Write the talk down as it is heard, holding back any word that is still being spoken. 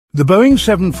The Boeing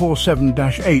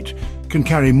 747-8 can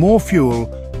carry more fuel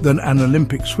than an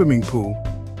Olympic swimming pool.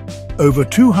 Over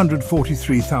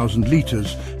 243,000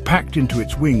 litres packed into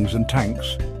its wings and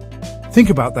tanks. Think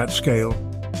about that scale.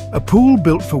 A pool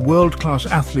built for world-class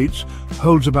athletes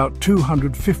holds about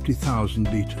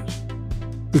 250,000 litres.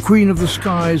 The Queen of the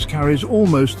Skies carries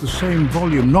almost the same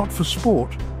volume, not for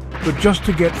sport, but just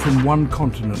to get from one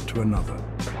continent to another.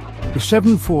 The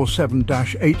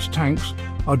 747-8's tanks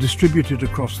are distributed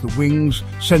across the wings,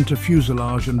 centre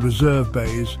fuselage and reserve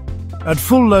bays. At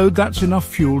full load, that's enough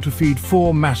fuel to feed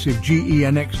 4 massive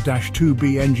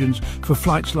GEnx-2B engines for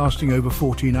flights lasting over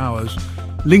 14 hours,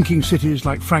 linking cities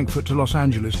like Frankfurt to Los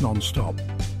Angeles non-stop.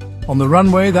 On the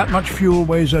runway, that much fuel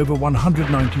weighs over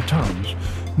 190 tons,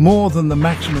 more than the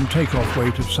maximum takeoff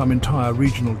weight of some entire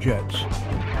regional jets.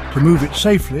 To move it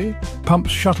safely,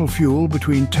 pumps shuttle fuel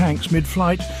between tanks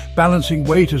mid-flight, balancing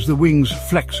weight as the wings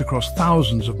flex across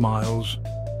thousands of miles.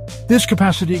 This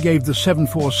capacity gave the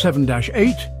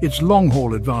 747-8 its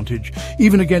long-haul advantage,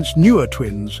 even against newer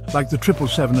twins like the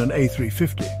 777 and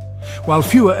A350. While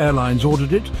fewer airlines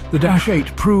ordered it, the Dash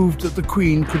 8 proved that the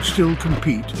Queen could still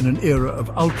compete in an era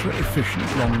of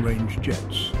ultra-efficient long-range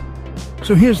jets.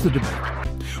 So here's the debate.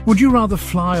 Would you rather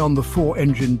fly on the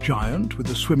 4-engine giant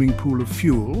with a swimming pool of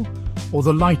fuel, or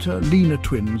the lighter, leaner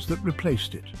twins that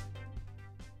replaced it?